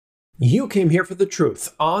You came here for the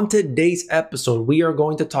truth. On today's episode, we are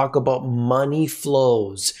going to talk about money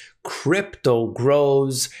flows, crypto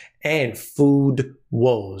grows, and food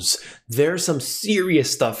woes. There's some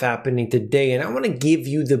serious stuff happening today, and I want to give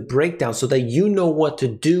you the breakdown so that you know what to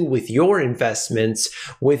do with your investments,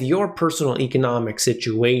 with your personal economic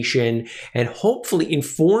situation, and hopefully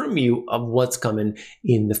inform you of what's coming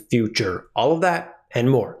in the future. All of that and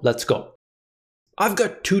more. Let's go. I've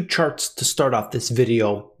got two charts to start off this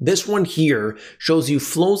video. This one here shows you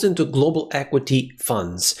flows into global equity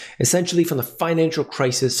funds, essentially from the financial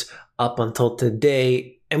crisis up until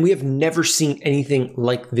today, and we have never seen anything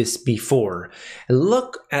like this before. And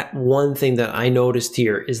look at one thing that I noticed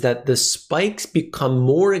here is that the spikes become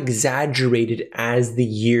more exaggerated as the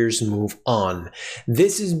years move on.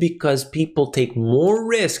 This is because people take more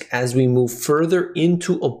risk as we move further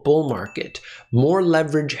into a bull market. More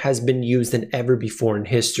leverage has been used than ever before in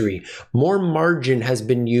history. More margin has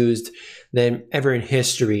been used than ever in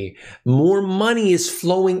history. More money is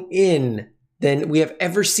flowing in than we have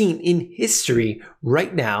ever seen in history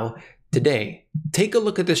right now, today. Take a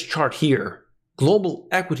look at this chart here. Global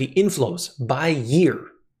equity inflows by year.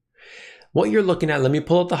 What you're looking at, let me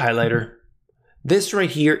pull out the highlighter. This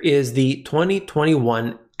right here is the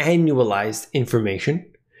 2021 annualized information.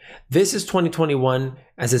 This is 2021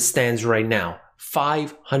 as it stands right now,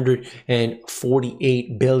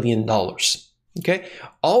 $548 billion. Okay,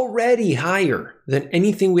 already higher than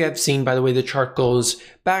anything we have seen. By the way, the chart goes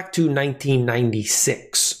back to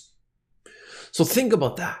 1996. So think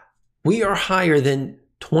about that. We are higher than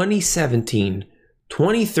 2017,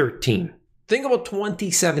 2013. Think about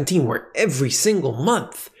 2017, where every single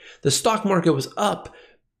month the stock market was up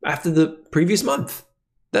after the previous month.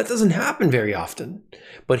 That doesn't happen very often.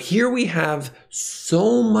 But here we have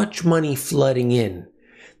so much money flooding in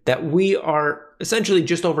that we are essentially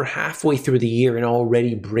just over halfway through the year and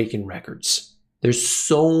already breaking records. There's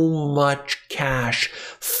so much cash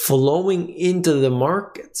flowing into the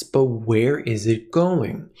markets, but where is it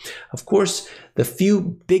going? Of course, the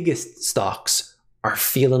few biggest stocks are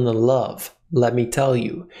feeling the love. Let me tell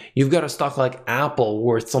you, you've got a stock like Apple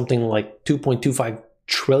worth something like $2.25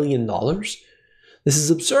 trillion. This is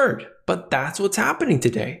absurd, but that's what's happening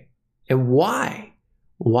today. And why?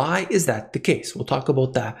 Why is that the case? We'll talk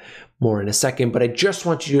about that more in a second, but I just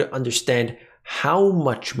want you to understand how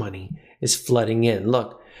much money is flooding in.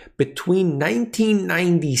 Look, between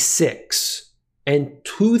 1996 and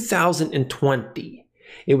 2020,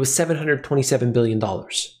 it was $727 billion.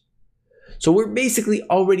 So we're basically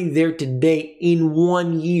already there today in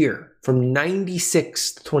 1 year, from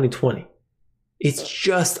 96 to 2020. It's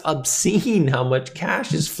just obscene how much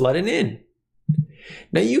cash is flooding in.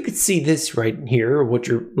 Now you could see this right here. What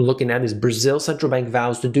you're looking at is Brazil central bank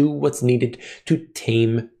vows to do what's needed to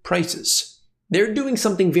tame prices. They're doing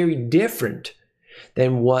something very different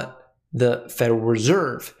than what the Federal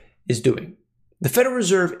Reserve is doing. The Federal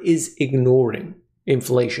Reserve is ignoring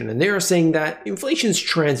inflation, and they are saying that inflation is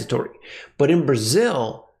transitory. But in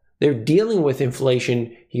Brazil, they're dealing with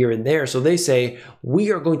inflation here and there. So they say, we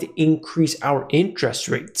are going to increase our interest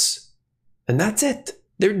rates. And that's it.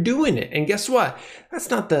 They're doing it. And guess what?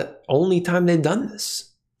 That's not the only time they've done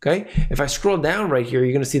this. Okay? If I scroll down right here,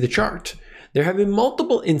 you're going to see the chart. They're having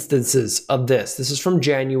multiple instances of this. This is from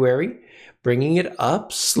January, bringing it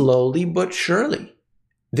up slowly but surely.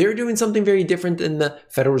 They're doing something very different than the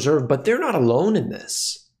Federal Reserve, but they're not alone in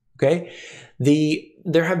this. Okay?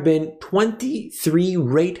 There have been 23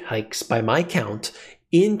 rate hikes by my count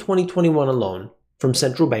in 2021 alone from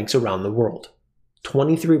central banks around the world.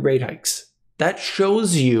 23 rate hikes. That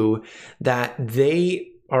shows you that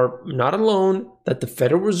they are not alone, that the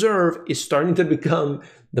Federal Reserve is starting to become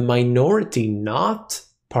the minority, not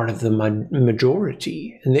part of the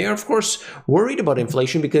majority. And they are, of course, worried about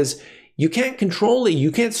inflation because you can't control it.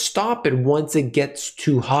 You can't stop it once it gets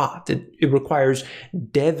too hot. It requires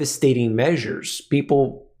devastating measures.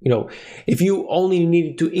 People, if you only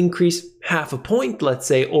needed to increase half a point, let's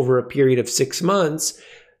say, over a period of 6 months,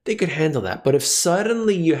 they could handle that. But if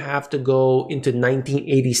suddenly you have to go into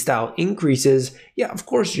 1980 style increases, yeah, of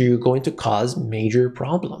course, you're going to cause major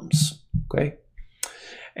problems. Okay.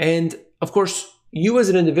 And of course, you as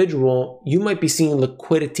an individual, you might be seeing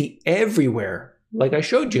liquidity everywhere. Like I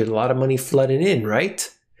showed you, a lot of money flooding in, right?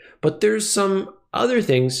 But there's some other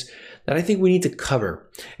things that I think we need to cover.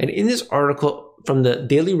 And in this article from the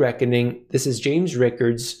Daily Reckoning, this is James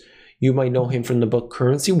Rickards. You might know him from the book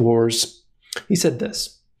Currency Wars. He said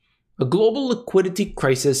this: a global liquidity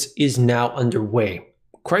crisis is now underway.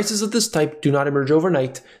 Crises of this type do not emerge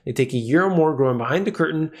overnight. They take a year or more growing behind the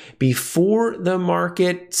curtain before the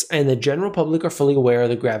markets and the general public are fully aware of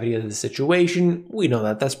the gravity of the situation. We know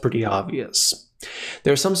that. That's pretty obvious.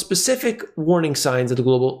 There are some specific warning signs of the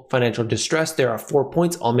global financial distress. There are 4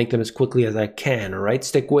 points. I'll make them as quickly as I can, all right?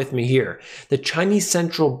 Stick with me here. The Chinese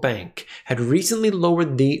central bank had recently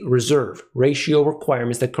lowered the reserve ratio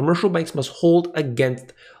requirements that commercial banks must hold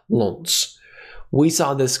against loans. We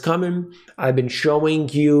saw this coming. I've been showing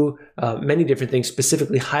you many different things,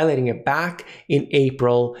 specifically highlighting it back in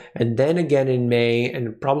April and then again in May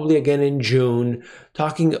and probably again in June,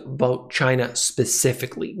 talking about China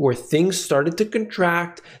specifically, where things started to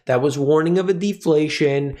contract. That was warning of a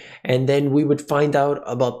deflation. And then we would find out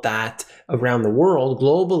about that around the world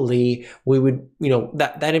globally. We would,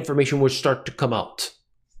 that information would start to come out.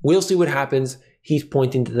 We'll see what happens. He's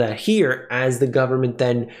pointing to that here as the government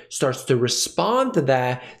then starts to respond to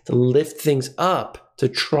that, to lift things up, to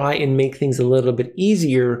try and make things a little bit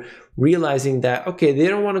easier, realizing that, okay, they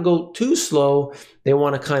don't want to go too slow. They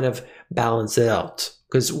want to kind of balance it out.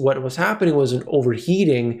 Because what was happening was an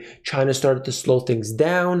overheating. China started to slow things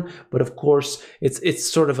down. But of course,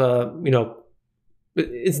 it's sort of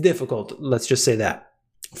it's difficult. Let's just say that.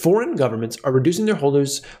 Foreign governments are reducing their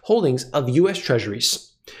holdings of U.S. treasuries.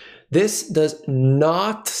 This does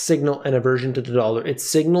not signal an aversion to the dollar. It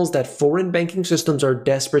signals that foreign banking systems are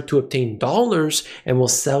desperate to obtain dollars and will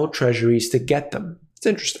sell treasuries to get them. It's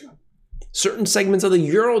interesting. Certain segments of the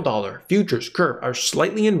euro-dollar futures curve are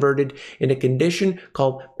slightly inverted in a condition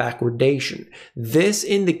called backwardation. This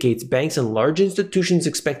indicates banks and large institutions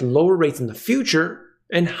expect lower rates in the future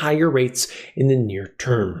and higher rates in the near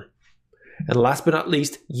term. And last but not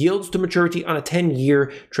least, yields to maturity on a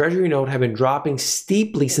 10-year Treasury note have been dropping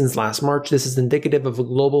steeply since last March. This is indicative of a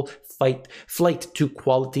global flight to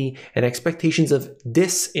quality and expectations of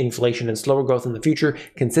disinflation and slower growth in the future,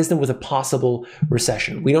 consistent with a possible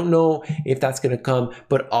recession. We don't know if that's going to come,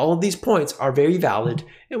 but all of these points are very valid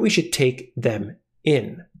and we should take them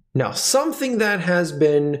in. Now, something that has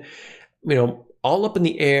been, all up in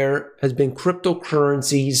the air has been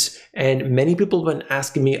cryptocurrencies, and many people have been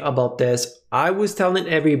asking me about this. I was telling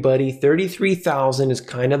everybody 33,000 is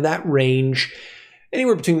kind of that range,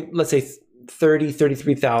 anywhere between, let's say, 30,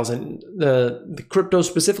 33,000. The crypto,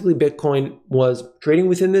 specifically Bitcoin, was trading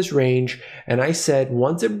within this range, and I said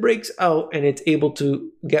once it breaks out and it's able to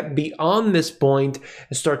get beyond this point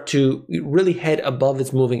and start to really head above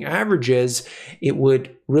its moving averages, it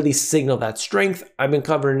would really signal that strength. I've been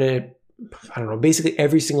covering it, basically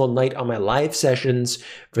every single night on my live sessions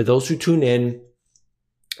for those who tune in.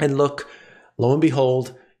 And look, lo and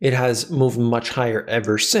behold, it has moved much higher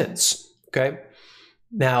ever since. Okay.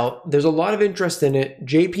 Now, there's a lot of interest in it.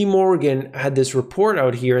 JP Morgan had this report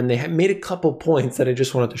out here and they had made a couple points that I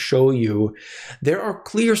just wanted to show you. There are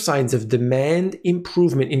clear signs of demand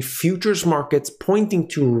improvement in futures markets, pointing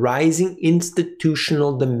to rising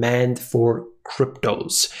institutional demand for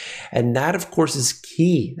cryptos. And that, of course, is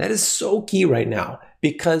key. That is so key right now,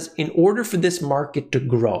 because in order for this market to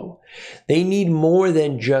grow, they need more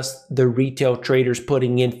than just the retail traders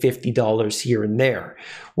putting in $50 here and there.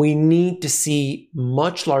 We need to see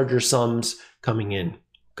much larger sums coming in.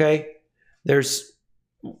 Okay, there's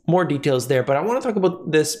more details there, but I want to talk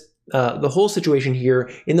about this, the whole situation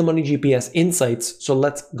here in the Money GPS Insights. So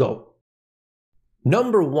let's go.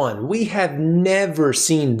 Number one, we have never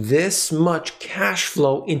seen this much cash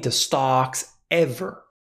flow into stocks ever.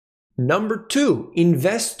 Number two,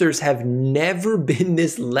 investors have never been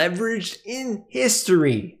this leveraged in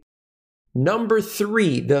history. Number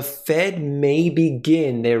three, the Fed may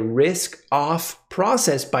begin their risk-off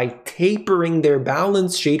process by tapering their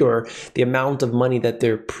balance sheet, or the amount of money that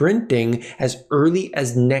they're printing, as early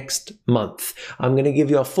as next month. I'm going to give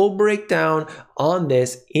you a full breakdown on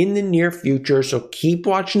this in the near future, so keep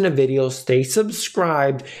watching the video, stay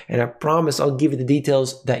subscribed, and I promise I'll give you the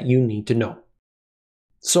details that you need to know.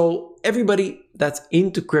 So everybody that's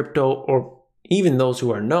into crypto, or even those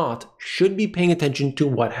who are not, should be paying attention to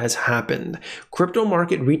what has happened. Crypto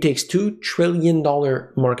market retakes $2 trillion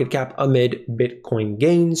market cap amid Bitcoin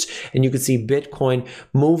gains. And you can see Bitcoin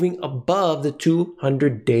moving above the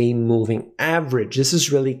 200-day moving average. This is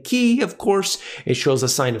really key. Of course, it shows a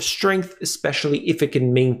sign of strength, especially if it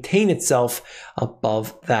can maintain itself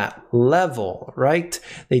above that level, right?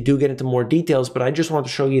 They do get into more details, but I just want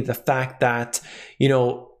to show you the fact that,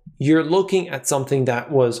 you're looking at something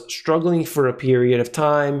that was struggling for a period of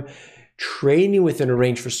time, trading within a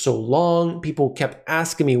range for so long. People kept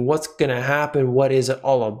asking me, what's going to happen? What is it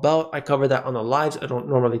all about? I cover that on the lives. I don't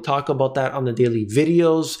normally talk about that on the daily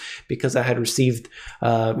videos because I had received,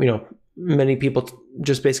 many people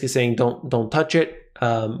just basically saying, don't touch it.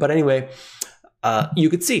 But anyway, you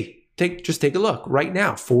could see. Just take a look right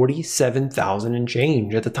now, 47,000 and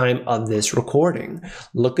change at the time of this recording.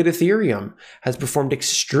 Look at Ethereum, has performed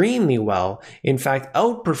extremely well. In fact,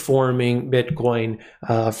 outperforming Bitcoin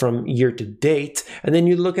from year to date. And then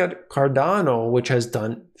you look at Cardano, which has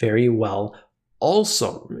done very well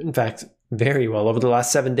also. In fact, very well over the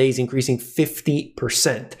last 7 days, increasing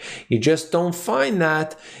 50%. You just don't find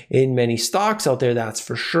that in many stocks out there, that's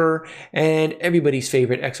for sure. And everybody's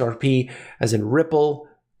favorite XRP, as in Ripple,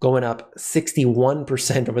 going up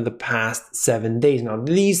 61% over the past 7 days. Now,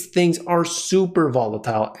 these things are super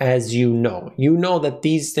volatile, as you know. You know that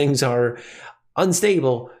these things are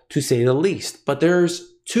unstable, to say the least. But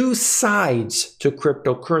there's two sides to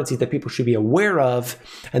cryptocurrency that people should be aware of,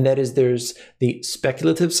 and that is there's the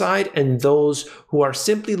speculative side and those who are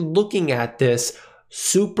simply looking at this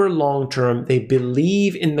super long term. They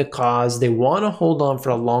believe in the cause, they want to hold on for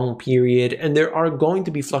a long period, and there are going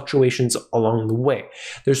to be fluctuations along the way.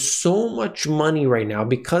 There's so much money right now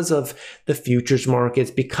because of the futures markets,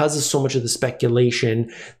 because of so much of the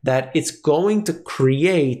speculation, that it's going to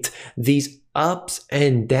create these ups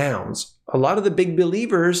and downs. A lot of the big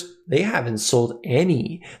believers, they haven't sold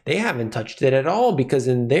any. They haven't touched it at all because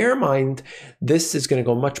in their mind, this is going to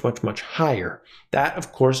go much, much, much higher. That,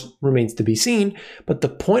 of course, remains to be seen. But the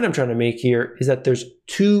point I'm trying to make here is that there's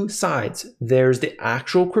two sides. There's the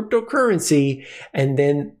actual cryptocurrency, and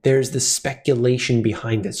then there's the speculation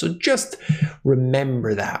behind it. So just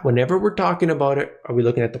remember that. Whenever we're talking about it, are we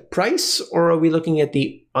looking at the price or are we looking at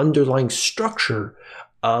the underlying structure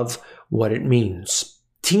of what it means?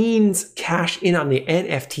 Teens cash in on the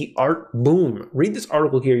NFT art boom. Read this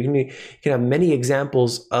article here. You can have many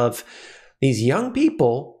examples of these young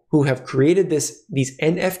people who have created these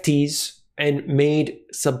NFTs and made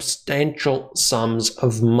substantial sums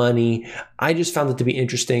of money. I just found it to be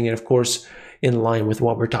interesting and, of course, in line with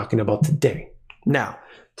what we're talking about today. Now,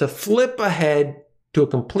 to flip ahead to a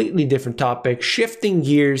completely different topic, shifting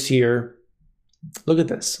gears here, look at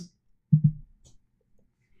this.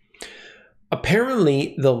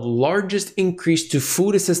 Apparently, the largest increase to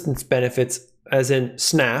food assistance benefits, as in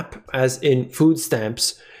SNAP, as in food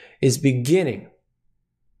stamps, is beginning.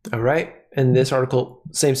 All right. And this article,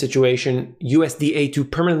 same situation, USDA to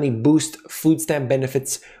permanently boost food stamp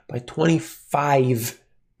benefits by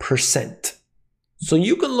 25%. So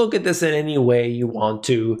you can look at this in any way you want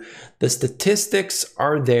to. The statistics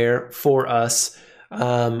are there for us.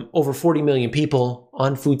 Over 40 million people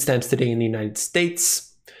on food stamps today in the United States.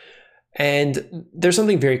 And there's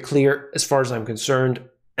something very clear as far as I'm concerned,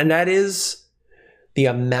 and that is the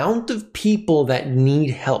amount of people that need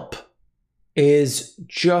help is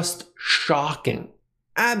just shocking,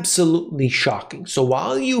 absolutely shocking. So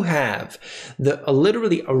while you have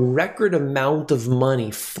literally a record amount of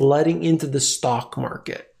money flooding into the stock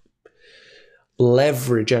market,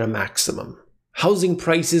 leverage at a maximum, housing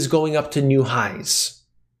prices going up to new highs,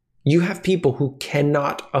 you have people who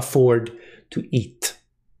cannot afford to eat.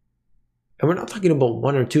 And we're not talking about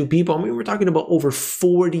one or two people. I mean, we're talking about over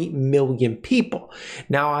 40 million people.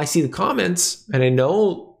 Now, I see the comments, and I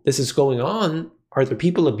know this is going on. Are there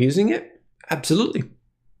people abusing it? Absolutely.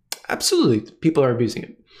 Absolutely, people are abusing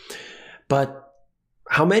it. But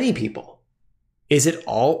how many people? Is it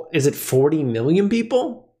 40 million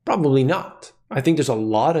people? Probably not. I think there's a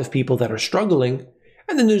lot of people that are struggling,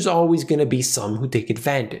 and then there's always going to be some who take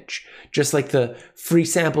advantage. Just like the free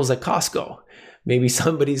samples at Costco. Maybe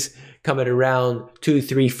somebody's coming around 2,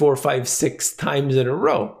 3, 4, 5, 6 times in a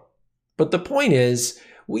row. But the point is,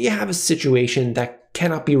 we have a situation that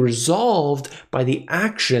cannot be resolved by the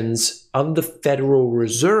actions of the Federal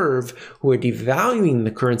Reserve, who are devaluing the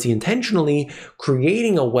currency intentionally,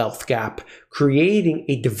 creating a wealth gap, creating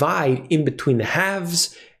a divide in between the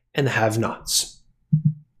haves and the have-nots.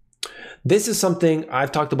 This is something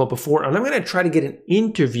I've talked about before, and I'm going to try to get an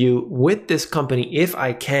interview with this company if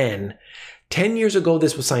I can. 10 years ago,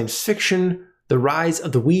 this was science fiction, the rise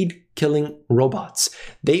of the weed-killing robots.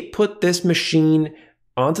 They put this machine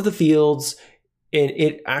onto the fields, and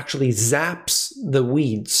it actually zaps the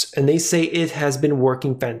weeds. And they say it has been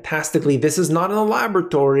working fantastically. This is not in a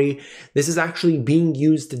laboratory. This is actually being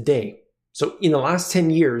used today. So in the last 10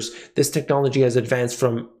 years, this technology has advanced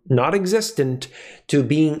from not existent to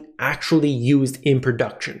being actually used in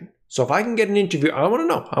production. So if I can get an interview, I want to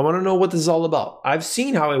know. I want to know what this is all about. I've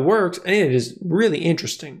seen how it works, and it is really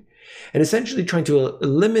interesting. And essentially trying to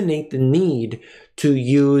eliminate the need to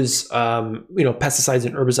use, pesticides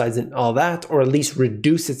and herbicides and all that, or at least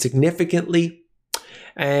reduce it significantly.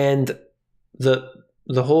 And the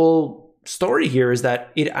whole story here is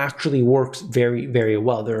that it actually works very, very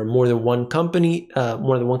well. There are more than one company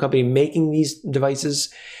making these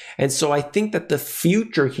devices. And so I think that the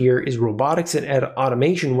future here is robotics and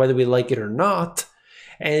automation, whether we like it or not.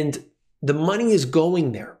 And the money is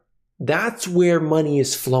going there. That's where money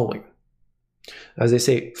is flowing. As they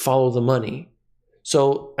say, follow the money.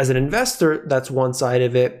 So as an investor, that's one side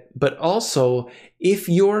of it. But also, if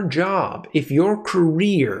your job, if your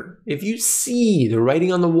career, if you see the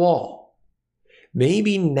writing on the wall,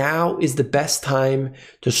 maybe now is the best time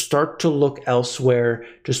to start to look elsewhere,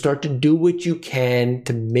 to start to do what you can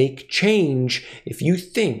to make change. If you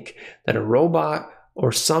think that a robot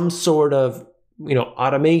or some sort of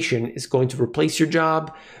automation is going to replace your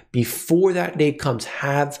job, before that day comes,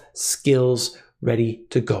 have skills ready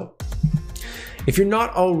to go. If you're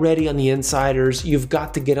not already on the Insiders, you've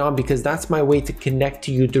got to get on, because that's my way to connect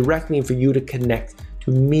to you directly and for you to connect to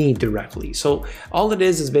me directly. So all it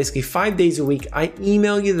is basically 5 days a week, I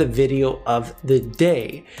email you the video of the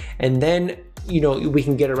day, and then we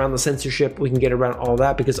can get around the censorship, we can get around all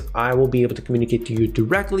that, because I will be able to communicate to you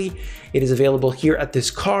directly. It is available here at this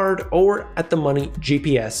card or at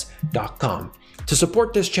themoneygps.com. To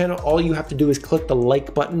support this channel, all you have to do is click the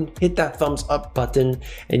like button, hit that thumbs up button,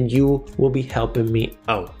 and you will be helping me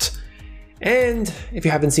out. And if you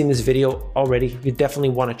haven't seen this video already, you definitely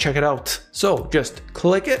want to check it out. So just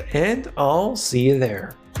click it and I'll see you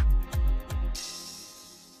there.